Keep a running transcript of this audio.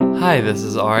Hi, this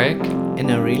is Arik,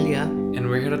 And Aurelia, and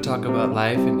we're here to talk about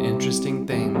life and interesting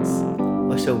things.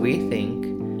 or so we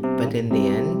think, but in the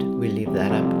end, we leave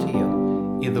that up to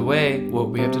you. Either way, what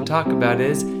we have to talk about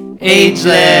is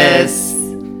Ageless!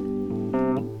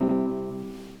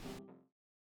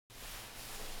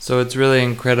 So it's really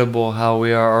incredible how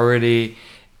we are already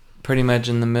pretty much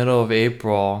in the middle of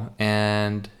April,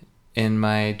 and in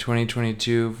my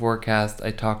 2022 forecast, I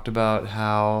talked about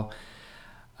how,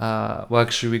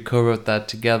 actually we co-wrote that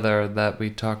together, that we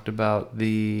talked about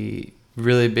the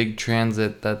really big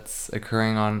transit that's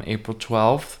occurring on April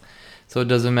 12th. So it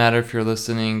doesn't matter if you're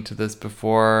listening to this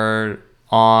before,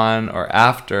 on, or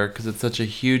after, because it's such a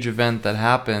huge event that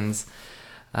happens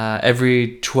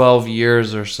every 12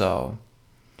 years or so.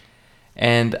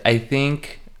 And I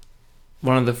think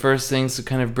one of the first things to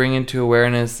kind of bring into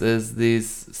awareness is these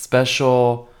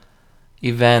special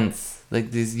events, like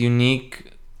these unique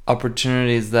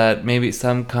opportunities that maybe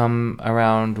some come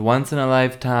around once in a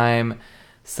lifetime,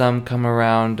 some come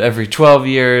around every 12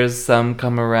 years, some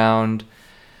come around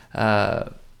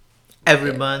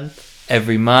Every month.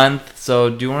 every month. So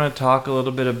do you want to talk a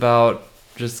little bit about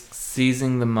just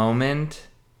seizing the moment?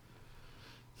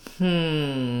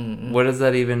 What does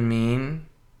that even mean?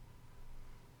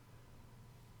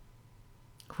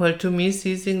 Well, to me,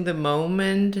 seizing the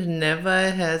moment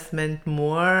never has meant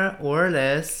more or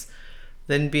less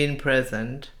than being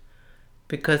present.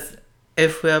 Because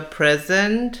if we are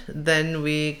present, then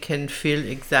we can feel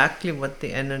exactly what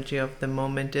the energy of the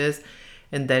moment is,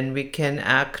 and then we can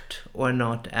act or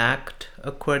not act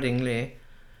accordingly.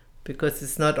 Because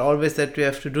it's not always that we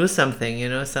have to do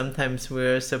something, sometimes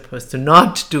we're supposed to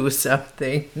not do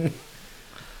something.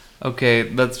 Okay,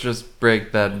 let's just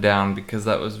break that down because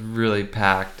that was really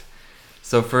packed.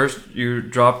 So first, you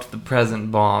dropped the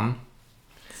present bomb.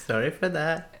 Sorry for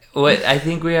that. What I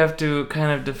think we have to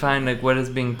kind of define, like, what does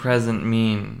being present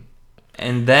mean?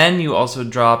 And then you also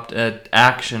dropped an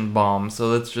action bomb. So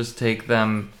let's just take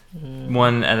them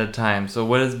one at a time. So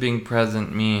what does being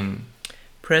present mean?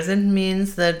 Present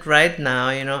means that right now,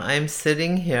 I'm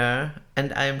sitting here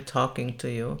and I'm talking to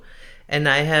you. And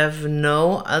I have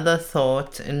no other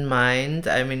thoughts in mind.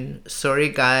 I mean, sorry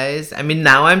guys. I mean,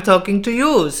 now I'm talking to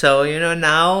you. So,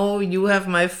 now you have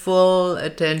my full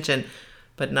attention.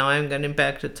 But now I'm getting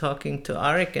back to talking to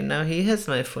Arik, and now he has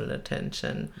my full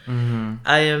attention. Mm-hmm.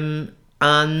 I am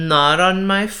not on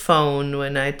my phone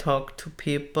when I talk to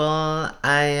people.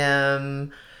 I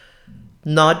am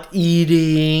not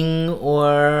eating,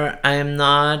 or I am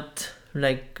not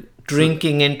like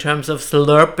drinking in terms of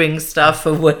slurping stuff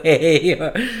away.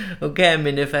 Okay, I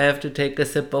mean, if I have to take a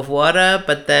sip of water,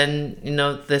 but then,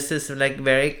 this is like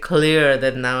very clear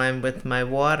that now I'm with my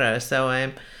water. So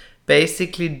I'm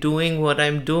basically doing what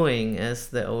I'm doing, as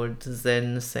the old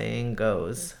Zen saying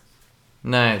goes.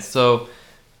 Nice. So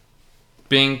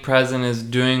being present is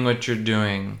doing what you're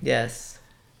doing. Yes.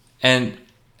 And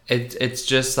it's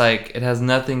just like, it has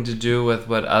nothing to do with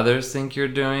what others think you're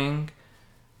doing.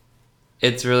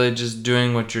 It's really just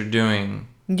doing what you're doing.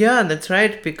 Yeah, that's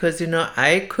right. Because,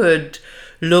 I could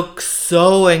look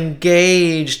so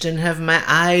engaged and have my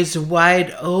eyes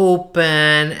wide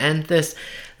open and this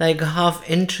like half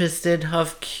interested,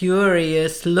 half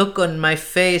curious look on my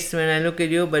face when I look at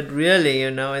you. But really,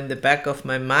 in the back of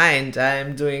my mind, I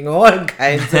am doing all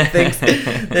kinds of things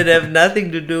that have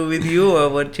nothing to do with you or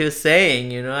what you're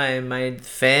saying. I might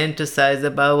fantasize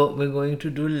about what we're going to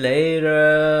do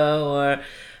later, or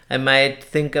I might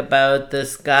think about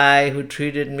this guy who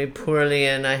treated me poorly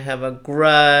and I have a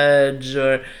grudge,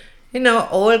 or,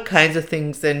 all kinds of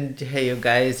things. And hey, you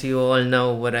guys, you all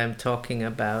know what I'm talking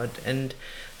about. And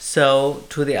so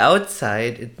to the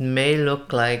outside, it may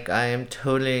look like I am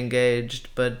totally engaged,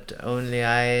 but only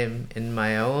I am in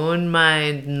my own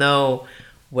mind know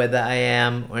whether I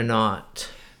am or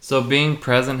not. So being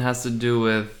present has to do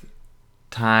with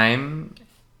time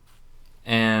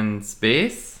and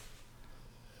space?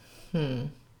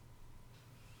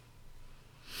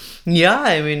 Yeah,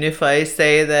 I mean, if I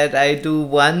say that I do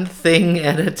one thing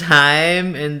at a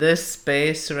time in this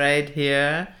space right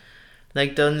here,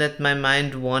 like don't let my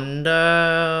mind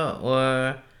wander,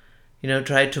 or,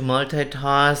 try to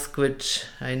multitask, which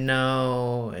I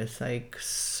know is like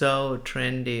so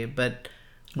trendy, but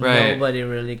Right. nobody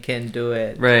really can do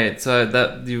it. Right. So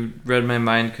that you read my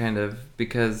mind kind of,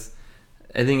 because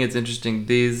I think it's interesting.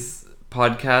 These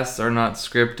podcasts are not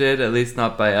scripted, at least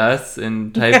not by us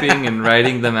in typing and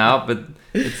writing them out, but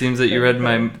it seems that you read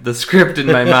the script in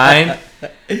my mind,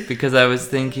 because I was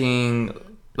thinking,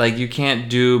 like, you can't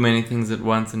do many things at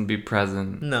once and be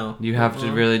present. No. You have to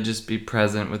really just be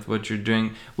present with what you're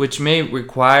doing, which may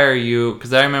require you,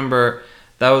 because I remember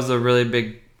that was a really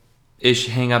big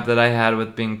hang up that I had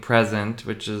with being present,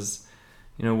 which is,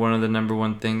 one of the number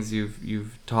one things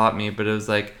you've taught me. But it was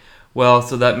like, well,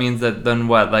 so that means that then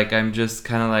what? Like, I'm just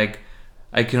kind of like,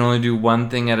 I can only do one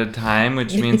thing at a time,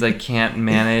 which means I can't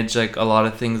manage like a lot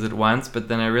of things at once. But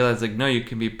then I realized, like, no, you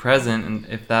can be present, and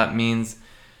if that means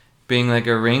being like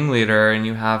a ringleader, and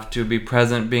you have to be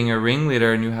present being a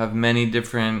ringleader, and you have many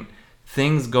different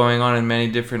things going on in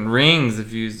many different rings.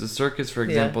 If you use the circus, for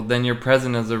example, then you're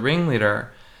present as a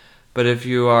ringleader. But if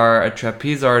you are a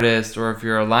trapeze artist, or if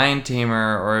you're a lion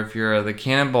tamer, or if you're the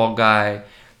cannonball guy,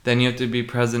 then you have to be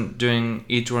present doing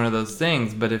each one of those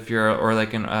things. But if you're, or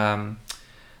like in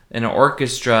an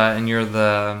orchestra, and you're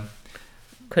the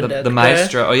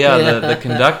maestro, the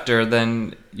conductor,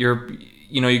 then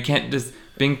you can't just,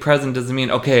 being present doesn't mean,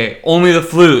 okay, only the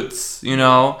flutes,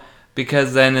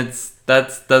 because then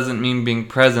that doesn't mean being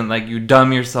present, like you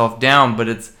dumb yourself down,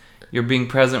 but you're being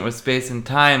present with space and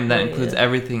time that includes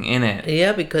everything in it.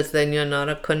 Yeah, because then you're not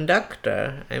a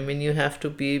conductor. I mean, you have to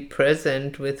be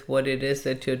present with what it is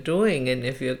that you're doing. And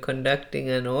if you're conducting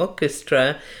an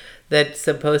orchestra that's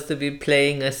supposed to be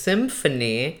playing a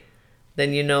symphony,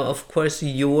 then, of course,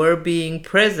 your being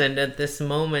present at this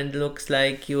moment looks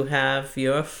like you have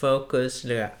your focus,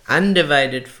 your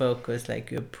undivided focus, like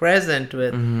you're present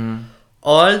with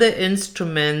all the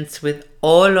instruments, with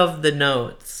all of the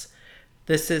notes.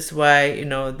 This is why,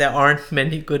 there aren't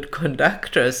many good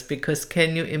conductors, because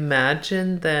can you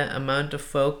imagine the amount of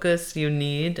focus you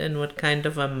need and what kind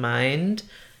of a mind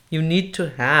you need to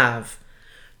have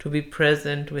to be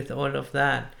present with all of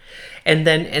that? And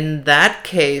then in that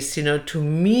case, to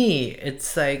me,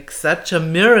 it's like such a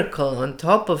miracle on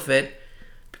top of it,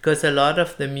 because a lot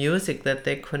of the music that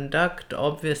they conduct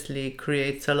obviously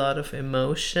creates a lot of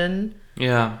emotion.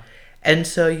 Yeah. And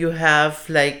so you have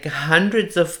like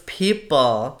hundreds of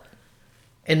people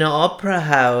in an opera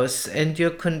house, and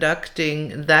you're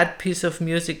conducting that piece of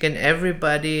music, and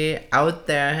everybody out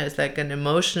there has like an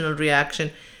emotional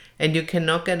reaction, and you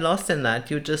cannot get lost in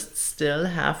that. You just still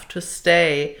have to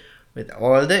stay with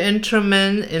all the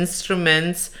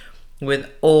instruments,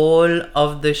 with all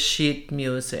of the sheet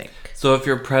music. So if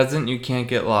you're present, you can't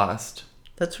get lost.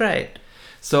 That's right.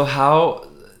 So how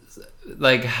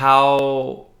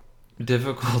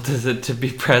difficult is it to be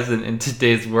present in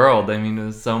today's world? I mean,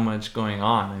 there's so much going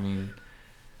on. I mean,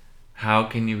 how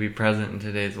can you be present in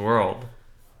today's world?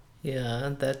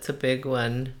 Yeah, that's a big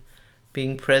one.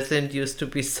 Being present used to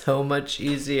be so much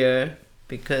easier,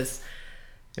 because,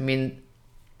 I mean,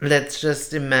 let's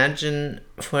just imagine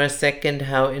for a second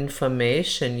how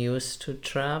information used to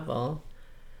travel.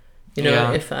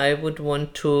 If I would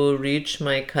want to reach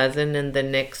my cousin in the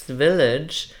next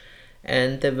village,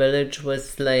 and the village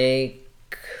was like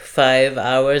 5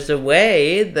 hours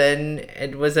away, then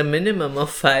it was a minimum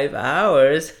of 5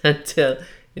 hours until,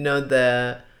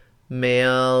 the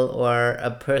mail or a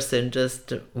person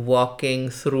just walking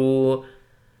through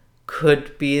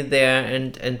could be there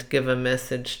and give a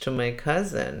message to my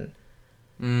cousin.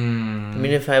 I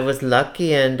mean, if I was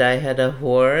lucky and I had a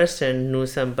horse and knew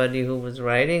somebody who was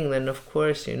riding, then of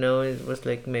course, it was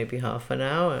like maybe half an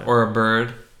hour. Or a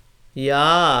bird.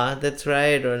 Yeah, that's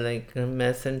right. Or like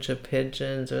messenger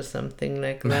pigeons or something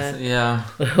like that. Yeah.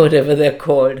 Whatever they're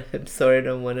called. I'm sorry, I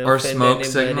don't want to offend smoke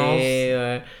anybody.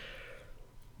 signals.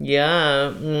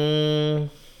 Yeah.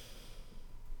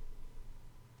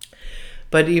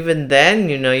 But even then,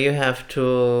 you have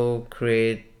to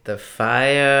create the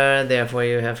fire. Therefore,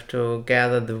 you have to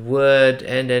gather the wood.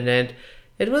 And it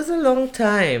was a long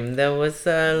time. There was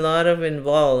a lot of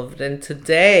involved. And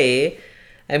today,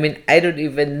 I mean, I don't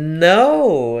even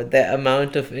know the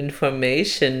amount of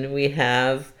information we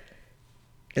have,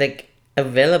 like,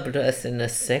 available to us in a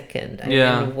second. I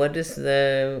mean, what is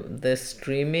the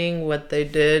streaming, what they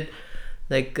did,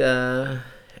 like,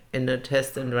 in a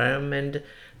test environment,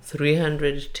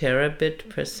 300 terabit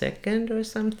per second or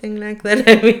something like that.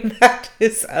 I mean, that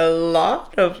is a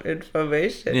lot of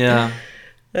information. Yeah.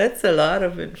 That's a lot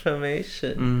of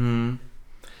information. Mm-hmm.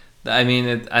 I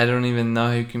mean, I don't even know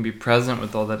how you can be present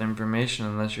with all that information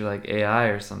unless you're like AI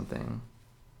or something.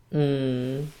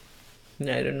 I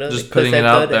don't know. Just putting it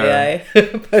out there. AI.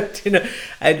 But,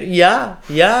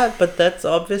 but that's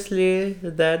obviously,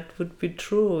 that would be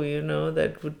true,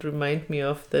 that would remind me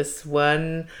of this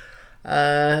one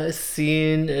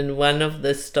scene in one of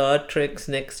the Star Trek's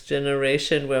Next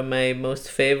Generation, where my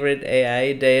most favorite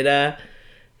AI Data,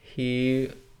 he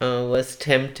was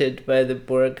tempted by the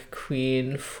Borg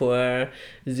Queen for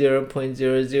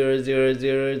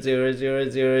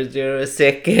 0.0000000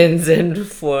 seconds, and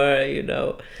for,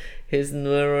 his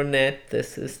neural net,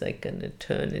 this is like an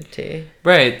eternity.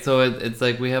 Right, so it's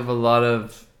like we have a lot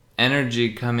of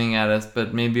energy coming at us,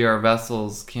 but maybe our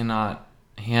vessels cannot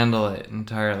handle it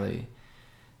entirely.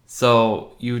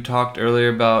 So you talked earlier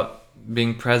about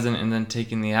being present and then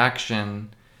taking the action.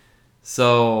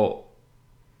 So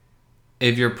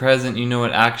if you're present, you know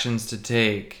what actions to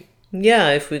take. Yeah,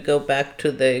 if we go back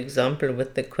to the example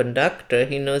with the conductor,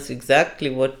 he knows exactly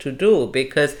what to do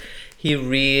because he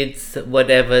reads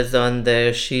whatever's on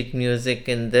the sheet music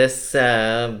in this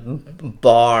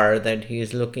bar that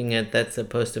he's looking at that's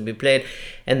supposed to be played.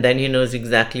 And then he knows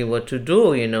exactly what to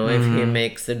do, you know, if he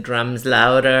makes the drums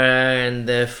louder and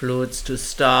the flutes to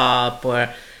stop, or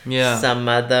some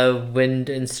other wind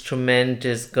instrument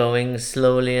is going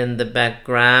slowly in the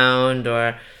background,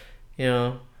 or, you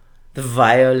know, the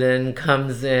violin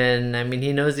comes in. I mean,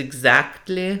 he knows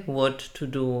exactly what to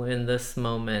do in this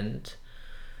moment.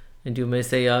 And you may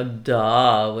say, oh,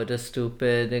 duh, what a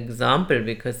stupid example,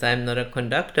 because I'm not a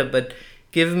conductor. But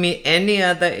give me any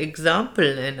other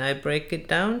example, and I break it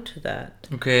down to that.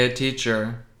 Okay, a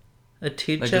teacher. A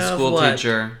teacher like a school of what?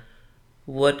 teacher.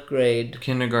 What grade?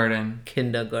 Kindergarten.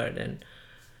 Kindergarten.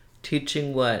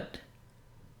 Teaching what?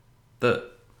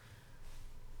 The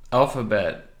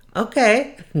alphabet.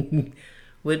 Okay.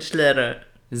 Which letter?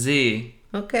 Z.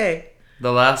 Okay.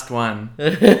 The last one.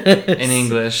 In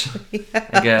English,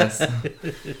 I guess.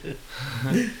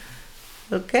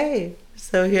 Okay.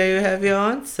 So here you have your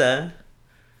answer.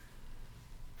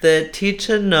 The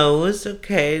teacher knows,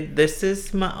 okay, this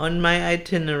is on my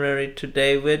itinerary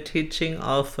today. We're teaching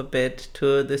alphabet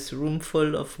to this room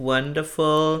full of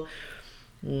wonderful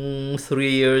 3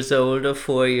 years old or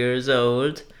 4 years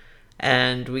old.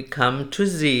 And we come to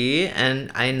Z,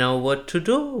 and I know what to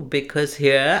do, because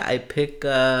here I pick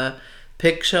a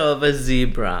picture of a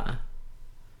zebra,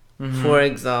 for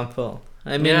example.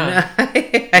 I mean, no,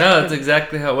 that's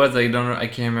exactly how it was. I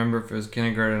can't remember if it was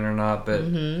kindergarten or not, but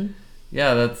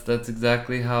yeah, that's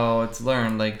exactly how it's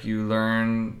learned. Like, you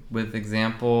learn with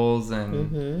examples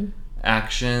and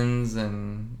actions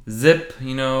and zip,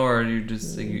 you know, or you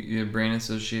just like, your brain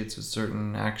associates with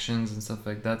certain actions and stuff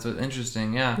like that. So it's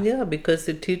interesting, yeah. Yeah, because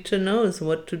the teacher knows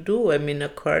what to do. I mean, a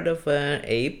card of an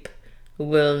ape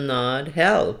will not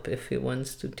help if he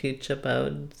wants to teach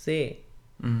about Z.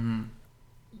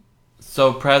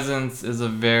 So presence is a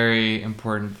very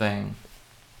important thing.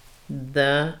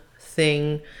 The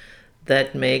thing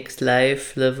that makes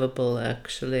life livable,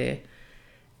 actually.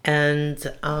 And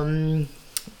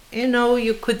you know,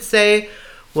 you could say,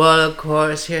 well, of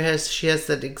course, she has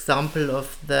that example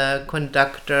of the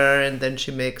conductor, and then she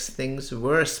makes things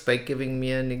worse by giving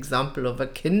me an example of a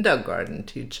kindergarten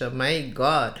teacher. My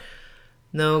God.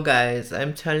 No, guys,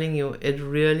 I'm telling you, it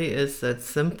really is that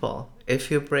simple.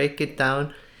 If you break it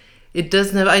down, it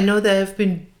doesn't have... I know there have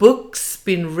been books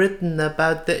been written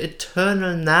about the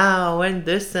eternal now and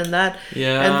this and that.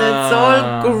 Yeah. And that's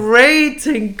all great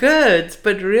and good.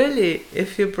 But really,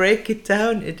 if you break it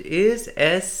down, it is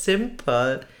as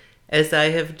simple as I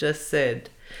have just said.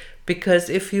 Because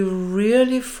if you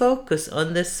really focus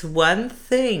on this one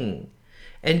thing,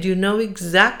 and you know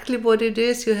exactly what it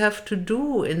is you have to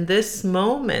do in this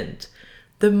moment,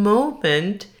 the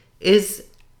moment is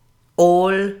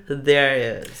all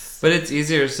there is. But it's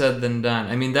easier said than done.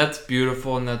 I mean, that's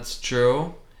beautiful and that's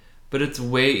true, but it's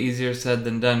way easier said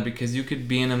than done, because you could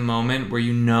be in a moment where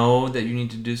you know that you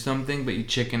need to do something, but you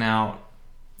chicken out.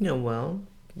 Yeah, well,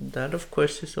 that of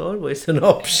course is always an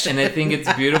option. And I think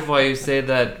it's beautiful how you say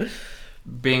that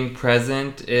being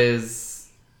present is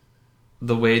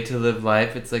the way to live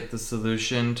life. It's like the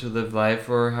solution to live life,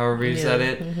 or however you said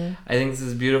it. I think this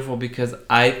is beautiful, because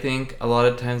I think a lot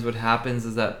of times what happens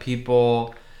is that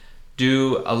people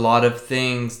do a lot of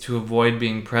things to avoid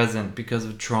being present because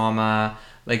of trauma.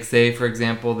 Like, say, for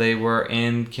example, they were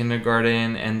in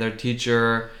kindergarten and their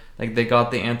teacher, like, they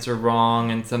got the answer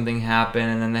wrong and something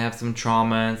happened, and then they have some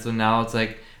trauma, and so now it's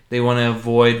like they want to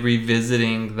avoid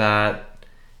revisiting that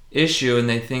issue, and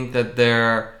they think that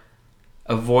they're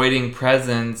avoiding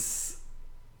presence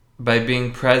by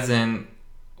being present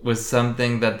with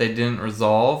something that they didn't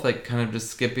resolve, like kind of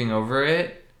just skipping over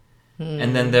it.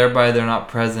 And then thereby they're not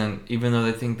present, even though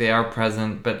they think they are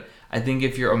present. But I think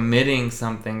if you're omitting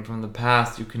something from the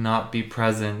past, you cannot be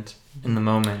present in the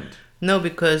moment. No,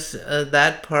 because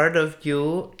that part of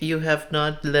you have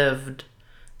not lived.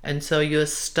 And so you're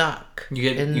stuck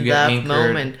in that anchored.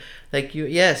 Moment. Like,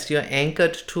 you're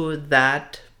anchored to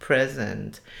that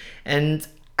present. And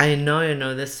I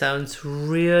know, this sounds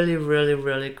really, really,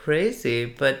 really crazy,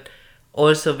 but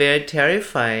also very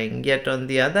terrifying. Yet on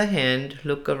the other hand,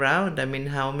 look around. I mean,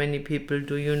 how many people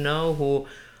do you know who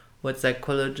what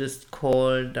psychologists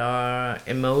called are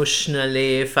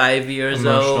emotionally 5 years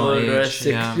Emotional old or age,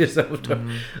 6 years old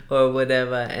or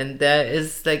whatever. And there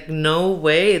is like no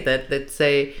way that, let's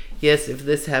say, yes, if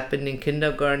this happened in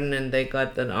kindergarten and they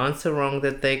got an answer wrong,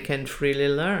 that they can freely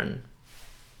learn.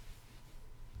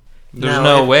 There's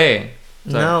no way.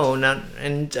 No, not,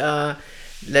 and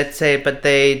let's say, but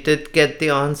they did get the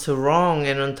answer wrong,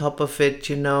 and on top of it,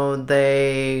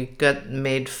 they got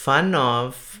made fun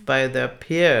of by their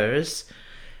peers.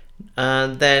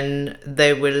 Then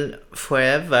they will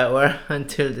forever, or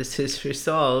until this is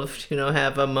resolved,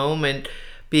 have a moment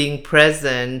being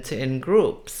present in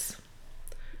groups.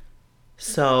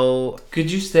 So,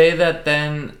 could you say that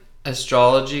then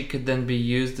astrology could then be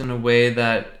used in a way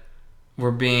that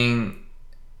we're being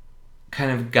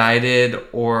kind of guided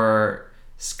or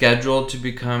scheduled to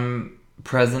become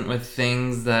present with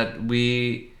things that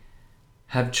we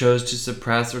have chose to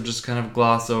suppress or just kind of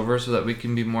gloss over so that we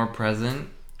can be more present?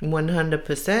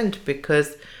 100%,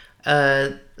 because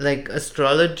like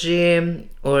astrology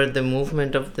or the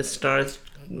movement of the stars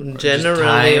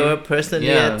generally, or personally,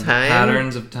 at time,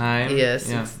 patterns of time. Yes,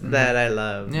 that I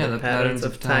love. Yeah, the patterns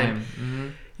of time.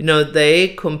 Mm-hmm. They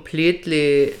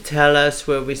completely tell us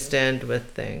where we stand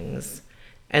with things.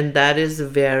 And that is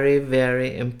very,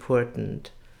 very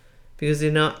important. Because,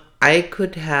 I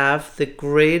could have the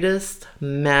greatest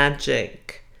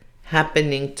magic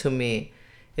happening to me.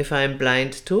 If I'm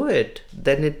blind to it,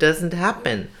 then it doesn't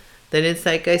happen. Then it's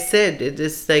like I said, it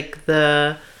is like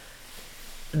that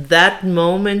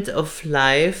moment of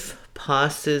life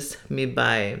passes me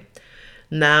by.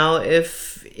 Now,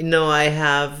 if, I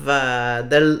have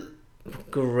the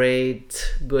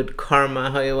great good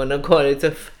karma, how you want to call it,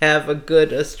 to have a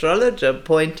good astrologer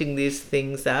pointing these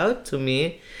things out to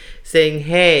me, saying,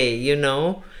 hey,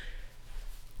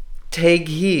 take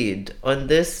heed, on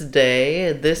this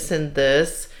day, this and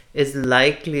this is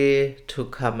likely to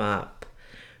come up.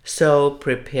 So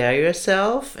prepare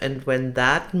yourself, and when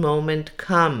that moment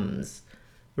comes,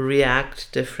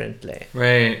 react differently.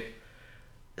 Right.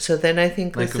 So then I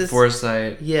think like this a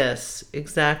foresight. Yes,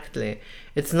 exactly.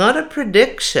 It's not a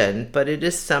prediction, but it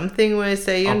is something where I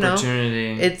say,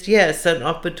 opportunity. It's, yes, an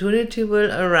opportunity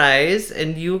will arise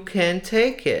and you can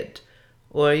take it.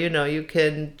 Or, you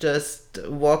can just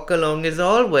walk along as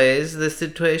always. The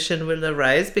situation will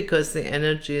arise because the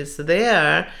energy is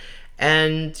there.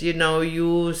 And,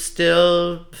 you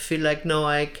still feel like, no,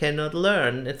 I cannot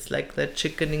learn. It's like that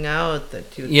chickening out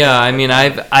that you... Yeah, I mean,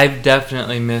 I've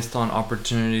definitely missed on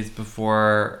opportunities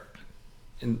before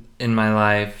in my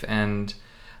life. And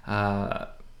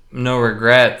no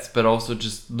regrets, but also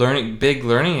just big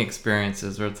learning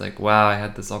experiences where it's like, wow, I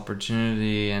had this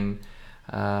opportunity and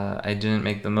I didn't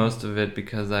make the most of it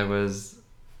because I was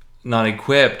not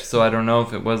equipped. So I don't know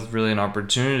if it was really an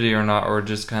opportunity or not, or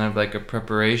just kind of like a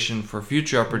preparation for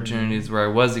future opportunities where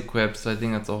I was equipped. So I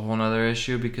think that's a whole nother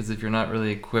issue, because if you're not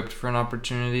really equipped for an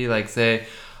opportunity, like say,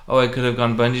 oh, I could have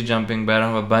gone bungee jumping, but I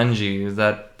don't have a bungee. Is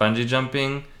that bungee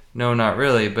jumping? No, not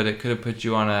really, but it could have put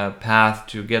you on a path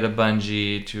to get a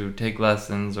bungee, to take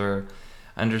lessons or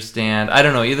understand. I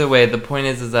don't know. Either way, the point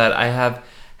is that I have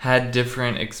had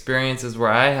different experiences where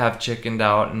I have chickened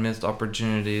out and missed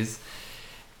opportunities.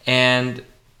 And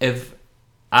if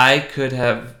I could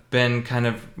have been kind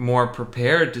of more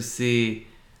prepared to see,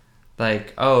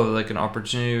 like, oh, like an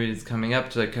opportunity is coming up,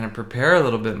 to like kind of prepare a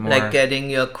little bit more. Like getting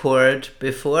your cord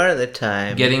before the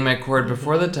time. Getting my cord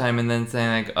before the time, and then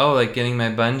saying like, oh, like getting my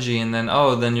bungee, and then,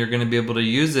 oh, then you're going to be able to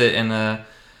use it in a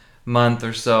month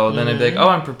or so. Then I'd be like, oh,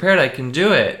 I'm prepared, I can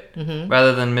do it.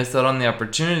 Rather than miss out on the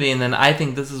opportunity. And then I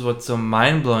think this is what's so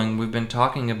mind-blowing. We've been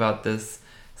talking about this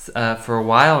for a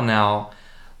while now.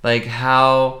 Like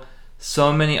how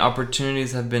so many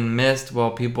opportunities have been missed while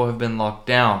people have been locked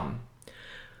down.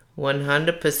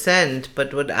 100%.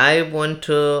 But what I want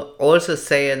to also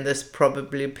say, and this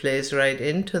probably plays right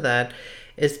into that,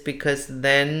 is because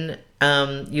then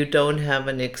you don't have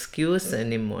an excuse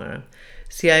anymore.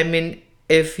 See, I mean,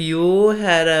 if you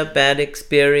had a bad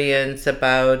experience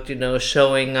about,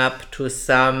 showing up to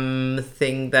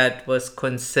something that was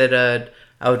considered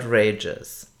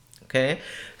outrageous, okay?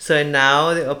 So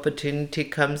now the opportunity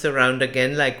comes around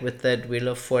again, like with that Wheel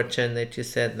of Fortune that you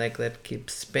said, like that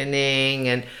keeps spinning,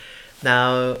 and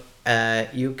now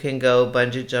you can go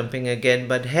bungee jumping again,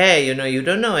 but hey, you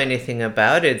don't know anything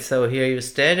about it, so here you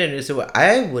stand and you say, well,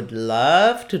 I would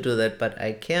love to do that, but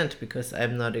I can't because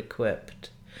I'm not equipped.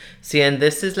 See, and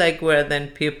this is like where then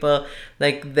people,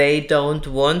 like, they don't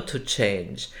want to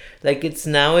change. Like,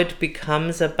 it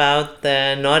becomes about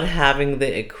the not having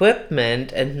the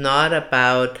equipment and not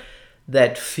about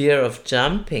that fear of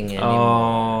jumping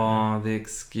anymore. Oh, the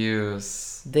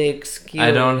excuse. The excuse.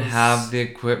 I don't have the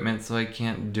equipment, so I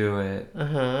can't do it.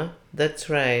 That's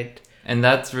right. And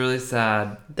that's really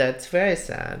sad. That's very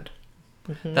sad.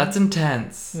 That's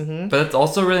intense. But it's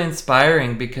also really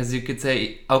inspiring because you could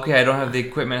say, okay, I don't have the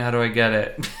equipment, how do I get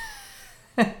it?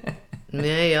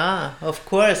 Yeah, of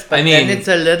course. But I mean, then it's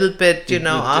a little bit,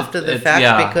 after the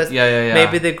fact, because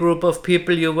maybe the group of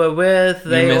people you were with,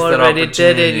 they already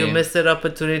did it. You missed that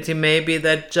opportunity. Maybe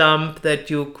that jump that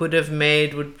you could have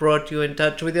made would brought you in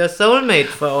touch with your soulmate,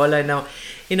 for all I know.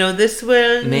 This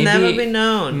will never be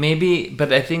known. Maybe,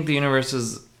 but I think the universe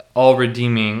is all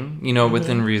redeeming,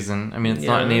 within reason. I mean, it's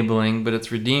not enabling, but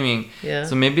it's redeeming. Yeah.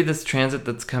 So maybe this transit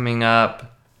that's coming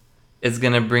up is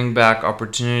going to bring back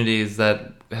opportunities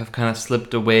that have kind of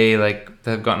slipped away, like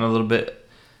that have gotten a little bit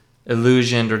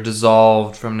illusioned or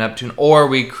dissolved from Neptune, or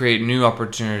we create new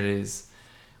opportunities,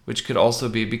 which could also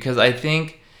be, because I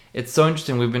think it's so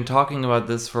interesting. We've been talking about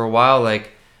this for a while,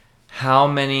 like how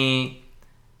many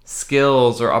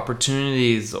skills or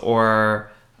opportunities or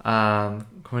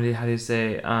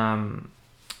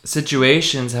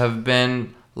situations have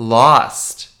been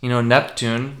lost.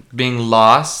 Neptune being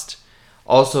lost,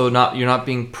 also you're not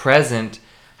being present.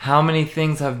 How many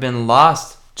things have been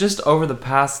lost just over the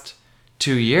past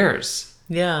 2 years?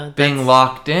 Yeah. Being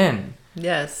locked in.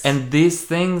 Yes. And these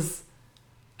things,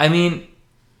 I mean,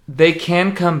 they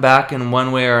can come back in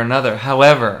one way or another.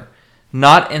 However,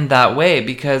 not in that way,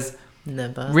 because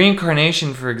never.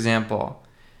 Reincarnation, for example,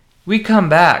 we come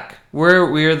back.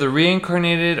 We're the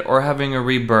reincarnated or having a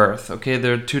rebirth. Okay,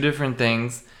 they're two different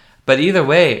things. But either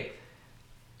way,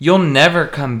 you'll never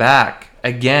come back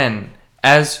again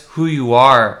as who you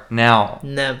are now.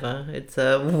 Never. It's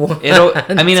a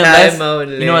unless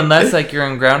like you're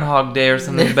in Groundhog Day or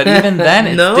something. But even then,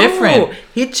 it's different.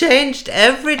 He changed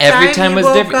every time. Every time was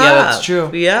different. Up. Yeah, that's true.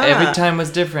 Yeah. Every time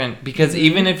was different, because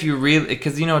even if you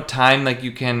because time, like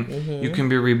you can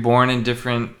be reborn in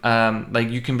different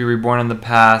like you can be reborn in the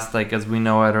past, like as we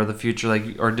know it, or the future,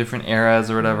 like or different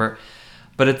eras or whatever.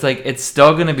 But it's like, it's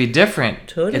still going to be different.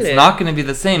 Totally. It's not going to be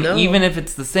the same. No. Even if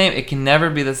it's the same, it can never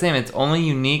be the same. It's only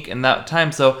unique in that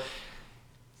time. So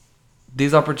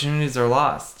these opportunities are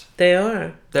lost.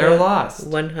 They're lost.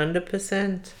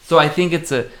 100%. So I think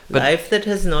it's life that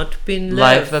has not been lived.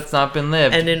 Life that's not been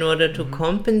lived. And in order to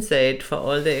compensate for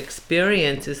all the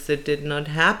experiences that did not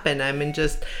happen, I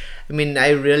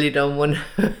really don't want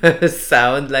to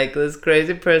sound like this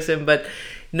crazy person, but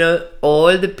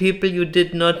all the people you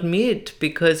did not meet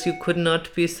because you could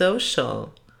not be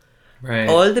social. Right.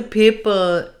 All the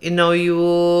people,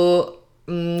 you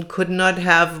could not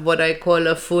have what I call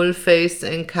a full face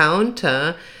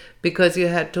encounter because you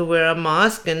had to wear a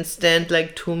mask and stand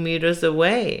like 2 meters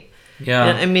away. Yeah.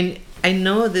 And I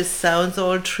know this sounds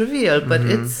all trivial, but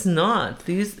it's not.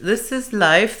 This is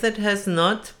life that has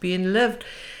not been lived.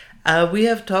 We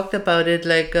have talked about it,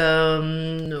 like,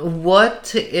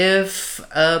 what if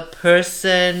a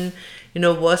person,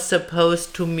 was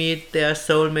supposed to meet their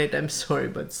soulmate? I'm sorry,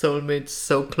 but soulmate's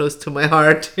so close to my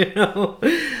heart,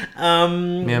 Yeah,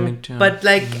 me too. But,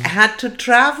 had to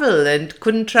travel and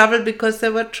couldn't travel because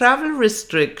there were travel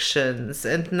restrictions.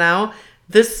 And now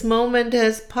this moment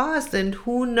has passed, and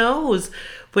who knows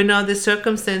when now the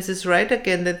circumstance is right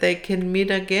again that they can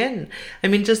meet again.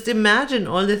 Just imagine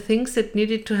all the things that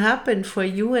needed to happen for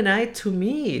you and I to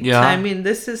meet. Yeah.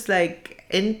 This is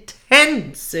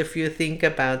intense if you think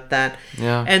about that.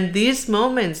 Yeah. And these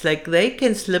moments, they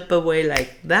can slip away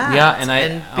like that. Yeah,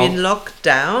 and being locked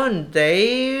down,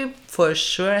 they for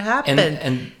sure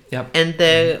happen. Yep. And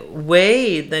the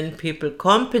way then people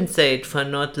compensate for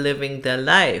not living their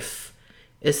life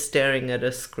is staring at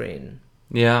a screen.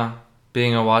 Yeah.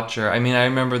 Being a watcher. I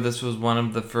remember this was one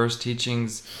of the first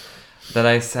teachings that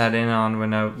I sat in on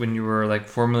when you were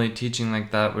formally teaching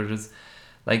like that, which is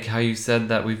like how you said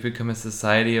that we've become a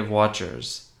society of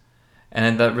watchers,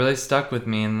 and that really stuck with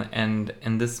me. And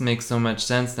this makes so much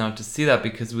sense now to see that,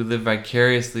 because we live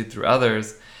vicariously through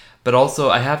others. But also,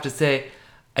 I have to say,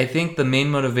 I think the main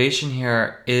motivation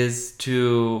here is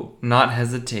to not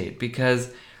hesitate,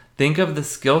 because think of the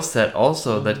skill set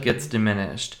also that gets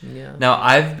diminished. Yeah. Now,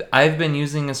 I've been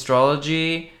using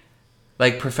astrology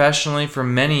professionally for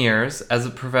many years as a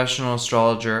professional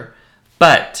astrologer,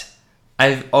 but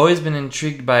I've always been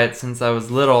intrigued by it since I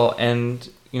was little, and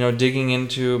digging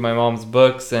into my mom's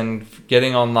books and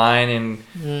getting online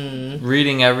and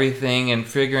reading everything and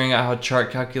figuring out how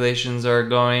chart calculations are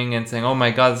going and saying, oh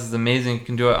my God, this is amazing. I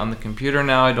can do it on the computer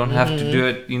now. I don't have to do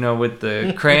it, with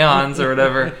the crayons or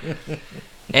whatever.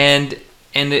 And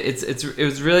it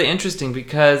was really interesting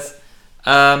because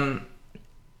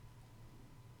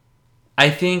I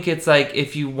think it's like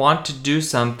if you want to do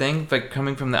something, like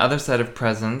coming from the other side of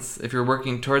presence, if you're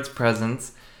working towards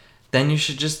presence, then you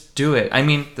should just do it. I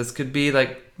mean, this could be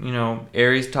like,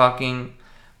 Aries talking,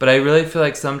 but I really feel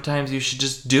like sometimes you should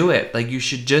just do it. Like you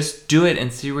should just do it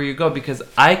and see where you go, because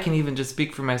I can even just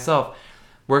speak for myself.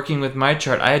 Working with my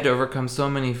chart, I had to overcome so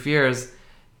many fears,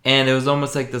 and it was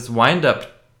almost like this wind-up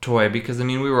toy, because I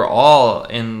mean, we were all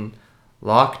in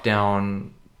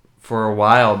lockdown for a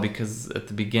while because at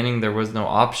the beginning there was no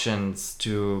options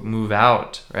to move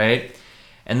out, right?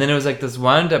 And then it was like this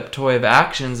wound-up toy of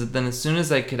actions, and then as soon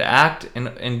as I could act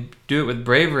and do it with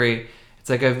bravery, it's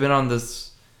like I've been on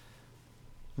this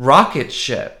rocket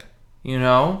ship,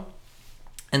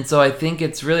 And so I think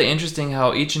it's really interesting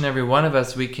how each and every one of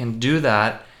us, we can do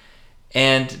that,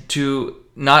 and to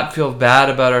not feel bad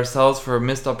about ourselves for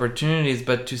missed opportunities,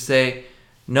 but to say,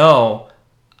 no,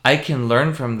 I can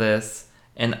learn from this,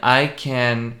 and I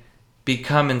can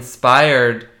become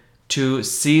inspired to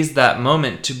seize that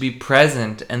moment, to be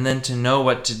present, and then to know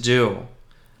what to do.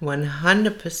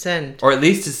 100%. Or at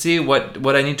least to see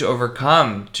what I need to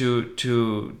overcome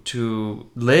to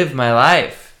live my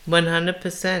life.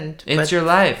 100%. It's your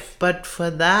life. But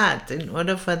for that, in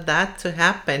order for that to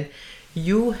happen,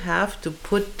 you have to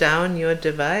put down your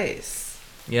device.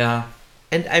 Yeah.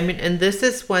 And I mean, and this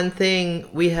is one thing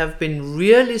we have been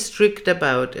really strict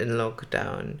about in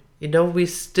lockdown. We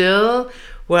still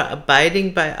were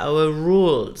abiding by our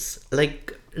rules,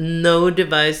 like no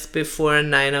device before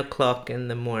 9 o'clock in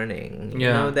the morning.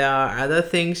 Yeah. There are other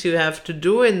things you have to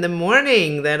do in the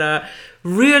morning that are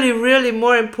really, really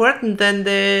more important than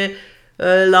the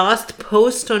last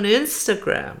post on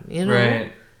Instagram,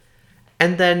 Right.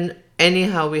 And then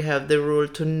anyhow, we have the rule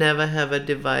to never have a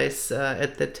device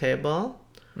at the table.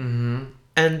 Mm-hmm.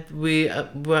 And we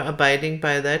were abiding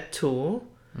by that too.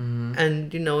 Mm-hmm.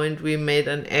 And, and we made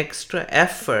an extra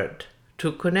effort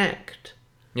to connect.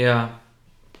 Yeah.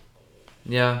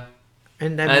 Yeah.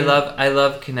 And I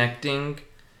love connecting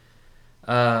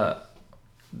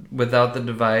without the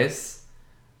device.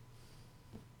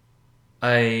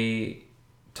 I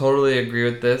totally agree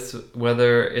with this,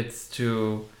 whether it's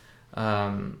to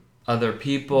other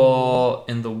people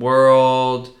in the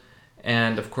world,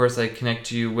 and of course I connect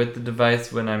to you with the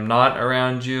device when I'm not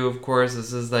around you. Of course,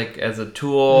 this is like as a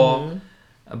tool,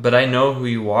 but I know who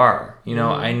you are.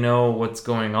 I know what's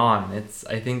going on.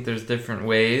 I think there's different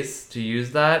ways to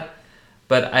use that,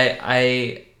 but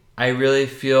I really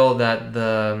feel that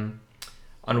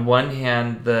on one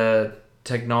hand the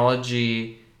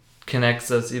technology connects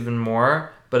us even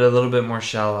more, but a little bit more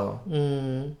shallow.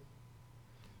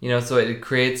 So it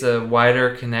creates a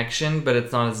wider connection, but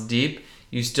it's not as deep.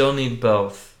 You still need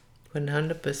both.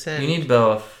 100%. You need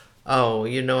both. Oh,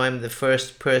 I'm the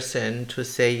first person to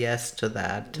say yes to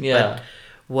that. Yeah. But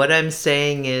what I'm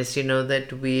saying is,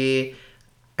 that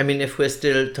if we're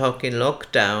still talking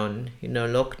lockdown,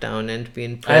 lockdown and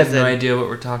being present. I have no idea what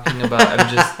we're talking about.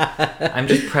 I'm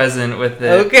just present with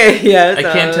it. Okay, yes. I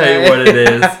can't tell you what it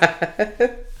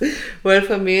is. Well,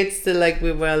 for me, it's still like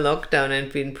we were lockdown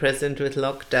and being present with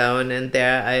lockdown. And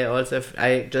there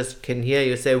I just can hear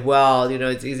you say, well,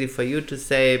 it's easy for you to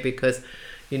say because,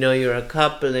 you're a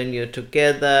couple and you're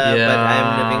together, but I'm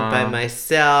living by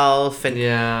myself. And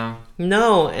yeah.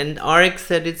 No, and Arik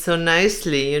said it so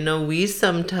nicely. We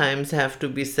sometimes have to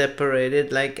be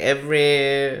separated, like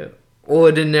every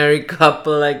ordinary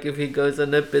couple. Like if he goes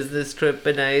on a business trip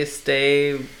and I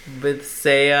stay with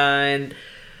Saya,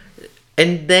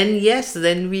 and then, yes,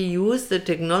 then we use the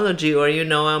technology. Or,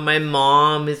 my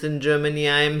mom is in Germany,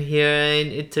 I'm here in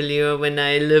Italy. Or when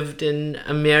I lived in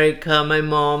America, my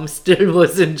mom still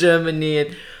was in Germany.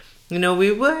 And,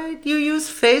 you use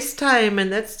FaceTime,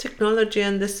 and that's technology,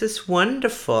 and this is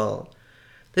wonderful.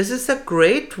 This is a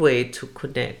great way to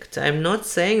connect. I'm not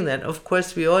saying that. Of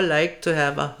course, we all like to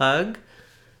have a hug.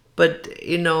 But,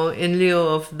 in lieu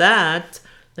of that,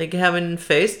 like having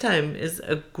FaceTime is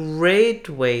a great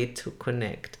way to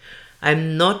connect.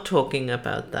 I'm not talking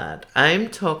about that. I'm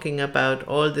talking about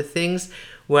all the things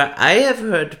where I have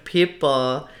heard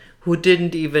people who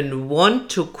didn't even want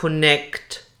to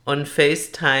connect on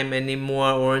FaceTime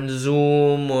anymore or on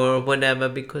Zoom or whatever,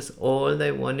 because all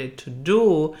they wanted to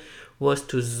do was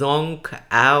to zonk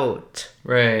out.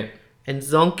 Right. And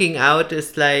zonking out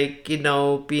is like,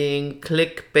 being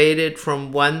clickbaited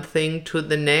from one thing to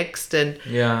the next and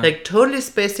like totally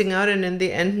spacing out, and in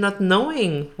the end not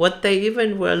knowing what they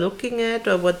even were looking at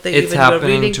or what they even were reading. It's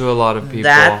happening to a lot of people.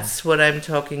 That's what I'm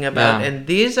talking about. Yeah. And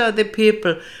these are the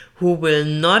people who will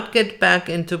not get back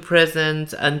into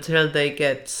presence until they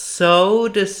get so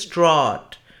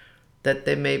distraught that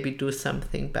they maybe do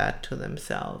something bad to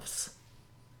themselves.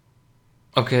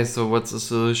 Okay, so what's the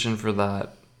solution for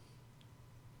that?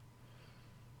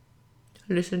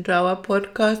 Listen to our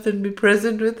podcast and be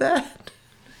present with that.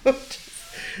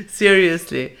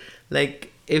 Seriously,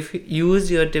 like if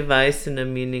use your device in a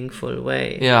meaningful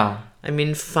way. Yeah. I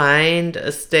mean, find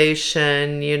a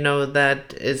station,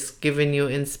 that is giving you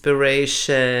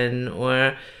inspiration,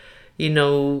 or,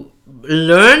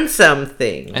 learn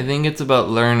something. I think it's about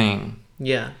learning.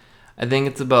 Yeah. I think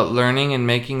it's about learning and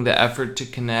making the effort to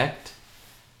connect.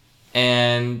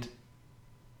 And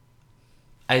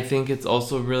I think it's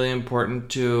also really important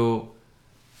to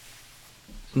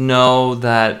know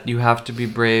that you have to be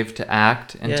brave to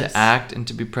act and Yes. to act and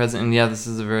to be present. And yeah, this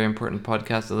is a very important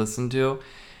podcast to listen to.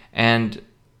 And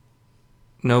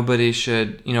nobody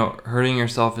should, hurting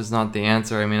yourself is not the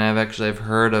answer. I mean, I've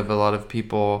heard of a lot of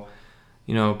people,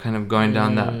 kind of going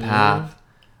down that path.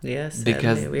 Yes,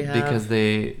 because sadly we have. because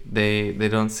they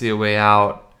don't see a way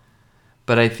out.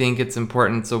 But I think it's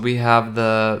important. So we have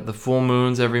the full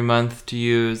moons every month to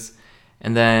use,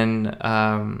 and then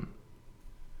a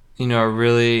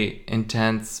really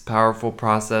intense, powerful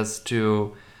process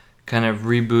to kind of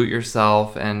reboot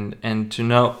yourself and to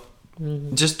know,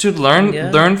 just to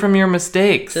learn from your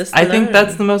mistakes. Just I think learn.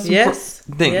 that's the most Yes,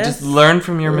 important thing. yes. Just learn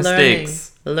from your mistakes.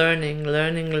 Learning.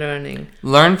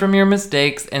 Learn from your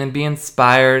mistakes and be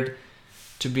inspired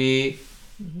to be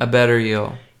a better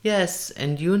you. Yes,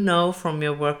 and from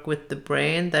your work with the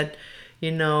brain that,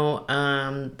 and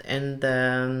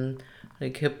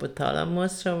like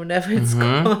hypothalamus or whatever it's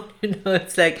called,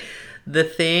 it's like the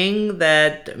thing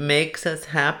that makes us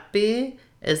happy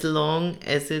as long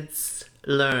as it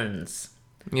learns.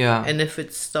 Yeah. And if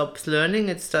it stops learning,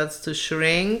 it starts to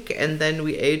shrink, and then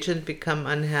we age and become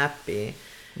unhappy.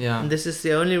 Yeah. And this is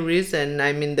the only reason,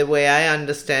 the way I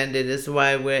understand it, is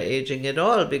why we're aging at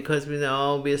all, because we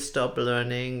know we stop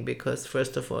learning, because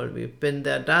first of all, we've been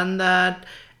there, done that,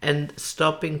 and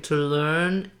stopping to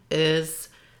learn is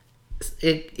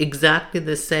exactly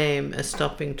the same as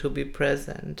stopping to be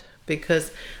present.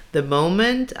 Because the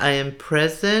moment I am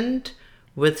present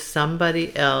with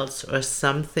somebody else or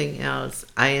something else,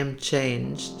 I am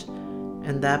changed.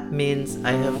 And that means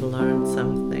I have learned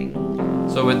something.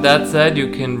 So with that said, you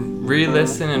can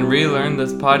re-listen and relearn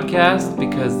this podcast,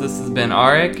 because this has been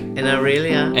Arik And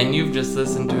Aurelia. and you've just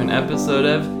listened to an episode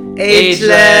of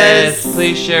Ageless.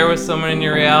 Please share with someone in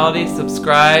your reality,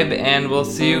 subscribe, and we'll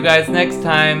see you guys next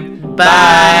time.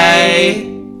 Bye.